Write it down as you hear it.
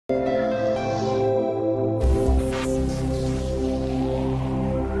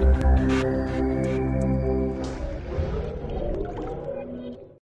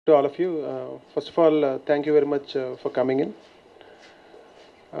to all of you. First of all, thank you very much for coming in.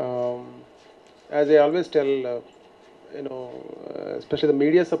 As I always tell, especially the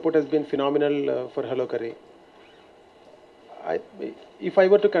media support has been phenomenal for Hello Curry. If I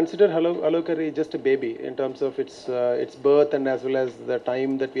were to consider Hello Curry just a baby in terms of its birth and as well as the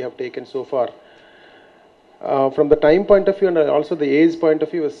time that we have taken so far, from the time point of view and also the age point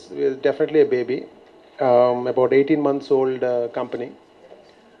of view, was definitely a baby, about 18 months old company.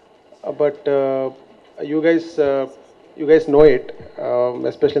 But you guys know it,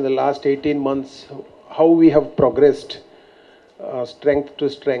 especially in the last 18 months, how we have progressed strength to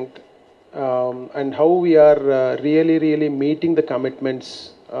strength, and how we are really meeting the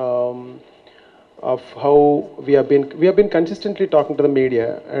commitments of how we have been consistently talking to the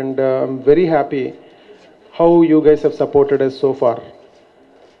media, and I'm very happy how you guys have supported us so far.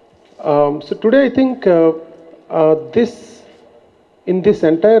 So today I think in this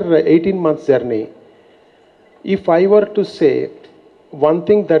entire 18 months journey, if I were to say one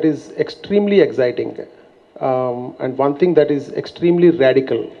thing that is extremely exciting, and one thing that is extremely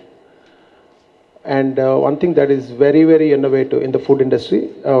radical, and one thing that is very innovative in the food industry,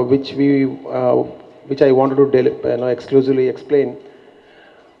 which I wanted to exclusively explain,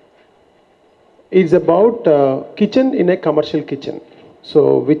 is about kitchen in a commercial kitchen,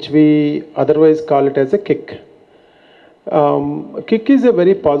 so which we otherwise call it as a kick. Kick is a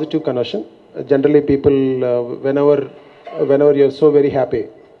very positive connotation. Generally, people whenever you're so very happy,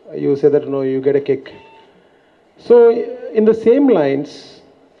 you say that you get a kick. So in the same lines,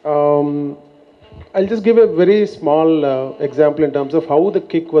 I'll just give a very small example in terms of how the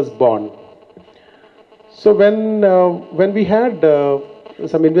kick was born. So when we had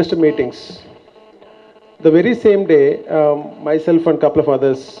some investor meetings, the very same day, myself and a couple of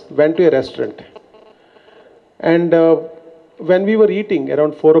others went to a restaurant. And when we were eating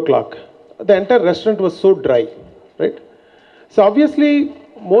around 4 o'clock, the entire restaurant was so dry, right? So obviously,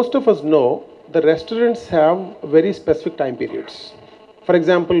 most of us know the restaurants have very specific time periods. For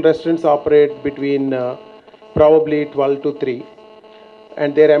example, restaurants operate between probably 12 to 3,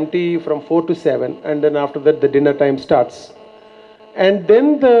 and they're empty from 4 to 7, and then after that the dinner time starts. And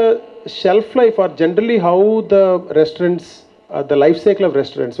then the shelf life, or generally how the restaurants, the life cycle of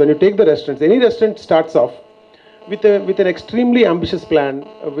restaurants, when you take the restaurants, any restaurant starts off with an extremely ambitious plan,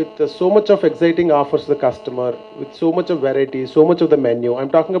 with so much of exciting offers to the customer, with so much of variety, so much of the menu.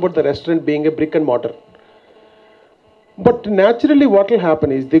 I'm talking about the restaurant being a brick and mortar. But naturally what will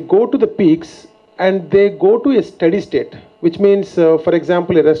happen is they go to the peaks and they go to a steady state, which means, for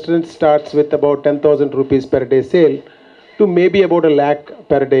example, a restaurant starts with about 10,000 rupees per day sale to maybe about 1 lakh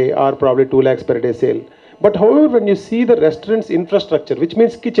per day, or probably 2 lakhs per day sale. But however, when you see the restaurant's infrastructure, which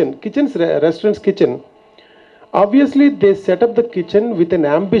means restaurant's kitchen, obviously they set up the kitchen with an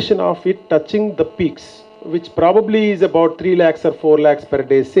ambition of it touching the peaks, which probably is about 3 lakhs or 4 lakhs per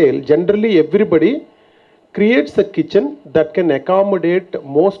day sale. Generally, everybody creates a kitchen that can accommodate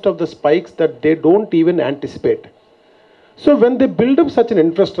most of the spikes that they don't even anticipate. So when they build up such an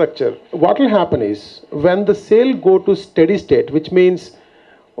infrastructure, what will happen is, when the sale go to steady state, which means,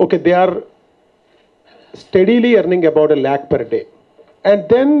 okay, they are steadily earning about 1 lakh per day, and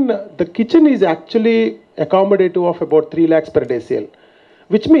then the kitchen is actually accommodative of about 3 lakhs per day sale,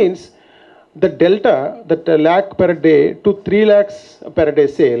 which means the delta, that 1 lakh per day to 3 lakhs per day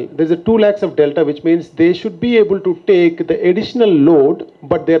sale, there's a 2 lakhs of delta, which means they should be able to take the additional load,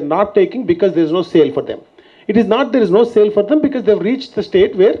 but they're not taking because there's no sale for them. It is not there is no sale for them because they've reached the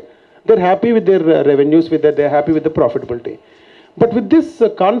state where they're happy with their revenues, they're happy with the profitability. But with this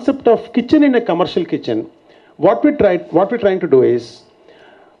concept of kitchen in a commercial kitchen, what we're trying to do is,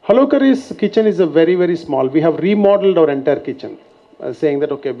 Hello Curry's kitchen is a very small. We have remodeled our entire kitchen, saying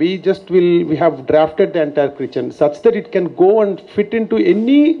that okay, we have drafted the entire kitchen such that it can go and fit into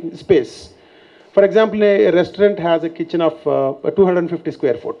any space. For example, a restaurant has a kitchen of 250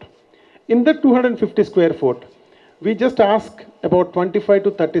 square foot. In the 250 square foot, we just ask about 25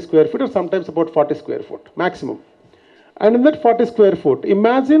 to 30 square foot, or sometimes about 40 square foot maximum. And in that 40 square foot,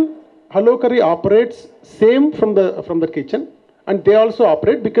 imagine Hello Curry operates same from the kitchen, and they also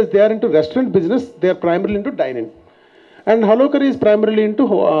operate because they are into restaurant business. They are primarily into dining, and Hello Curry is primarily into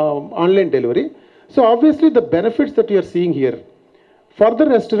online delivery. So obviously the benefits that you are seeing here, for the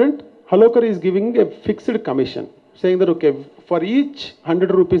restaurant, Hello Curry is giving a fixed commission, saying that okay, for each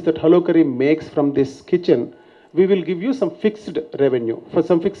 100 rupees that Hello Curry makes from this kitchen, we will give you some fixed revenue, for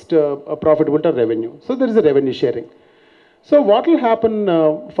some fixed profitability revenue. So there is a revenue sharing. So what will happen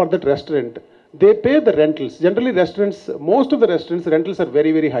for that restaurant? They pay the rentals. Generally, most of the restaurants, rentals are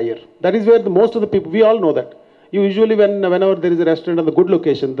very higher. That is where most of the people, we all know that. Usually whenever there is a restaurant on the good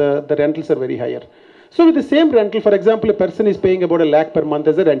location, the rentals are very higher. So with the same rental, for example, a person is paying about 1 lakh per month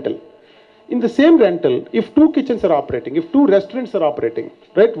as a rental. In the same rental, if two kitchens are operating, if two restaurants are operating,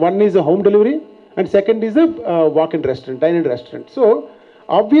 right, one is a home delivery and second is a walk-in restaurant, dine-in restaurant. So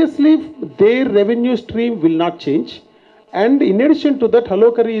obviously their revenue stream will not change. And in addition to that,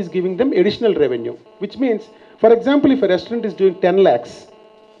 Hello Curry is giving them additional revenue, which means, for example, if a restaurant is doing 10 lakhs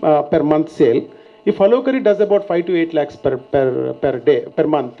per month sale, if Hello Curry does about 5 to 8 lakhs per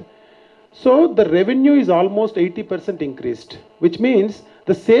month, so the revenue is almost 80% increased, which means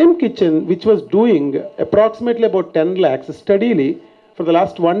the same kitchen which was doing approximately about 10 lakhs steadily for the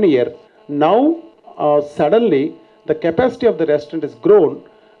last 1 year, now suddenly the capacity of the restaurant has grown,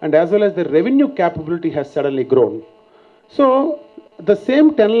 and as well as the revenue capability has suddenly grown. So the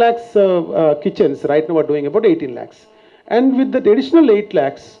same 10 lakhs kitchens right now are doing about 18 lakhs. And with the additional 8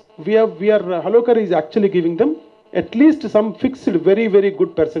 lakhs, Hello Curry is actually giving them at least some fixed, very, very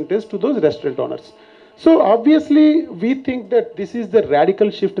good percentage to those restaurant owners. So obviously, we think that this is the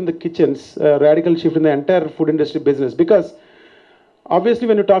radical shift in the kitchens, radical shift in the entire food industry business. Because obviously,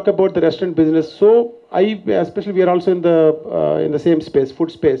 when you talk about the restaurant business, so especially we are also in the same space,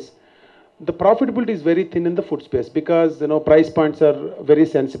 food space. The profitability is very thin in the food space because price points are very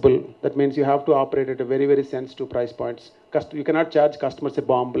sensible. That means you have to operate at a very, very sensitive price points. You cannot charge customers a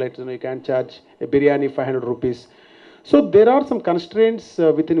bomb plate. You can't charge a biryani 500 rupees. So there are some constraints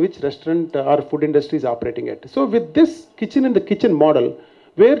within which restaurant or food industry is operating at. So with this kitchen in the kitchen model,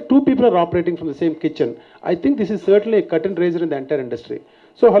 where two people are operating from the same kitchen, I think this is certainly a curtain raiser in the entire industry.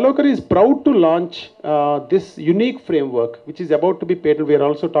 So Hello Curry is proud to launch this unique framework, which is about to be patented. We are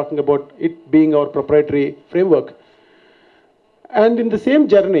also talking about it being our proprietary framework. And in the same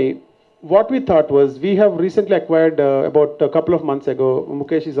journey, what we thought was, we have recently acquired about a couple of months ago,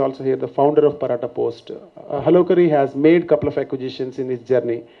 Mukesh is also here, the founder of Paratha Post. Hello Curry has made a couple of acquisitions in its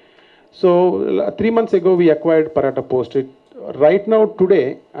journey. So 3 months ago, we acquired Paratha Post. Right now,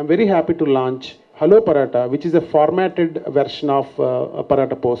 today, I'm very happy to launch Hello Paratha, which is a formatted version of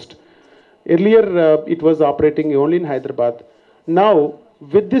Paratha Post. Earlier, it was operating only in Hyderabad. Now,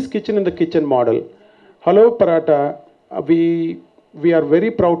 with this kitchen in the kitchen model, Hello Paratha, we are very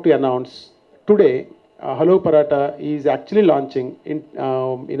proud to announce today, Hello Paratha is actually launching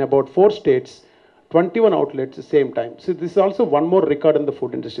in about 4 states, 21 outlets at the same time. So this is also one more record in the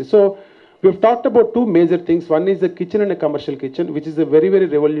food industry. So we've talked about 2 major things. One is the kitchen and a commercial kitchen, which is a very, very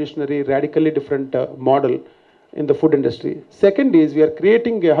revolutionary, radically different model in the food industry. Second is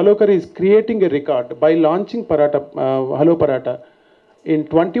Hello Curry is creating a record by launching Hello Paratha in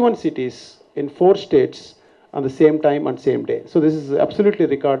 21 cities in 4 states on the same time and same day. So this is absolutely a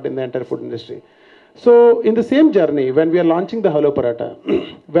record in the entire food industry. So in the same journey, when we are launching the Hello Paratha,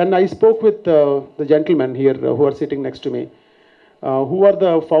 when I spoke with the gentlemen here who are sitting next to me, who are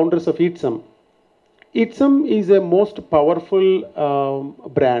the founders of Eatsum. Eatsum is a most powerful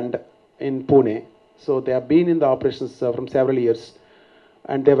brand in Pune. So they have been in the operations from several years,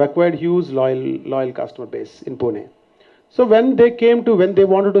 and they have acquired huge loyal customer base in Pune. So when they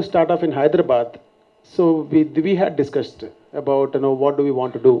wanted to start off in Hyderabad, so we had discussed about what do we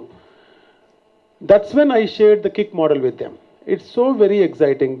want to do. That's when I shared the kick model with them. It's so very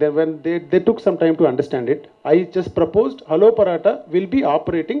exciting that when they took some time to understand it, I just proposed Hello Paratha will be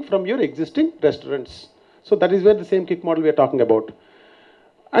operating from your existing restaurants. So that is where the same kick model we are talking about.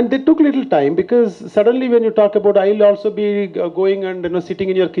 And they took little time because suddenly when you talk about I'll also be going and sitting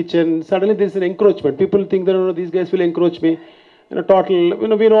in your kitchen, suddenly there's an encroachment. People think that these guys will encroach me. Total,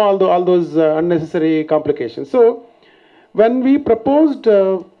 we know all those unnecessary complications. So when we proposed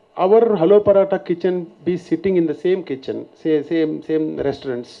our Hello Paratha kitchen be sitting in the same kitchen, same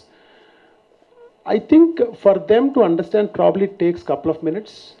restaurants, I think for them to understand probably takes a couple of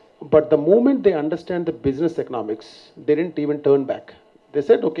minutes. But the moment they understand the business economics, they didn't even turn back. They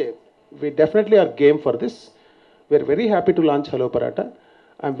said, okay, we definitely are game for this. We're very happy to launch Hello Paratha.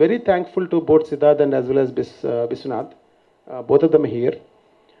 I'm very thankful to both Siddharth and as well as Biswanath. Both of them are here.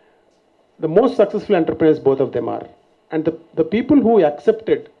 The most successful entrepreneurs, both of them are. And the people who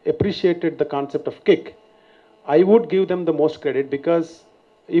appreciated the concept of kick, I would give them the most credit, because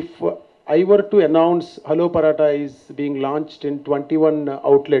if I were to announce Hello Paratha is being launched in 21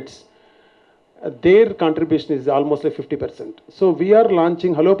 outlets, their contribution is almost like 50%. So we are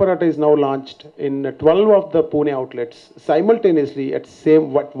launching, Hello Paratha is now launched in 12 of the Pune outlets simultaneously at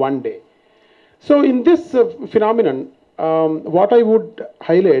one day. So in this phenomenon, what I would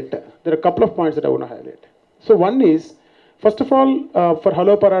highlight, there are a couple of points that I want to highlight. So one is, first of all, for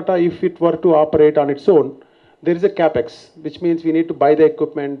Hello Paratha, if it were to operate on its own, there is a capex, which means we need to buy the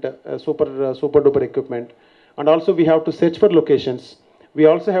equipment, super duper equipment. and also we have to search for locations. We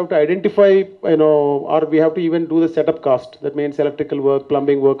also have to identify, or we have to even do the setup cost. That means electrical work,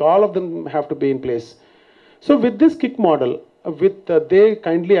 plumbing work, all of them have to be in place. So with this kick model, with they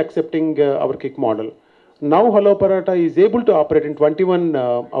kindly accepting our kick model, now Hello Paratha is able to operate in 21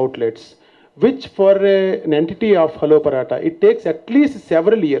 outlets, which for an entity of Hello Paratha, it takes at least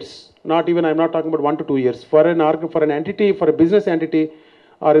several years. Not even, I'm not talking about 1 to 2 years. For an entity, for a business entity,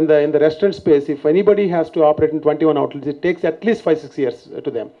 or in the restaurant space, if anybody has to operate in 21 outlets, it takes at least 5-6 years to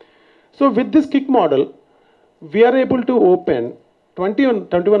them. So with this kick model, we are able to open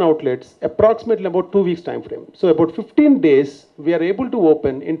 21 outlets approximately about 2 weeks time frame. So about 15 days we are able to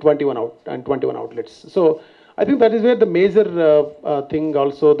open in 21 outlets. So I think that is where the major thing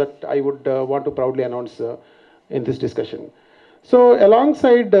also that I would want to proudly announce in this discussion. So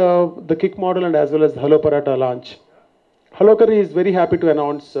alongside the kick model and as well as the Hello Paratha launch, Hello Curry is very happy to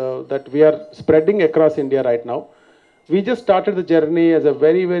announce that we are spreading across India right now. We just started the journey as a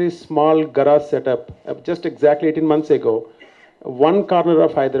very, very small garage setup just exactly 18 months ago. One corner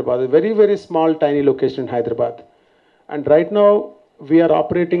of Hyderabad, a very, very small, tiny location in Hyderabad. And right now, we are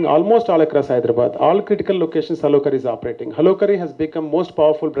operating almost all across Hyderabad. All critical locations Hello Curry is operating. Hello Curry has become most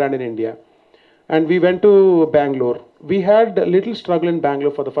powerful brand in India. And we went to Bangalore. We had a little struggle in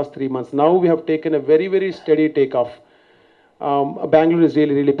Bangalore for the first 3 months. Now we have taken a very, very steady takeoff. Bangalore is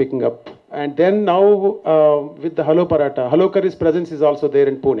really, really picking up. And then now with the Hello Paratha, Hello Curry's presence is also there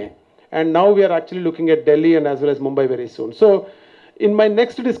in Pune. And now we are actually looking at Delhi and as well as Mumbai very soon. So in my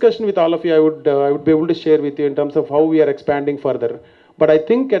next discussion with all of you, I would be able to share with you in terms of how we are expanding further. But I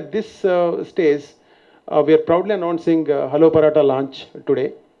think at this stage, we are proudly announcing Hello Paratha launch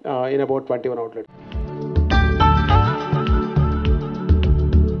today in about 21 outlets.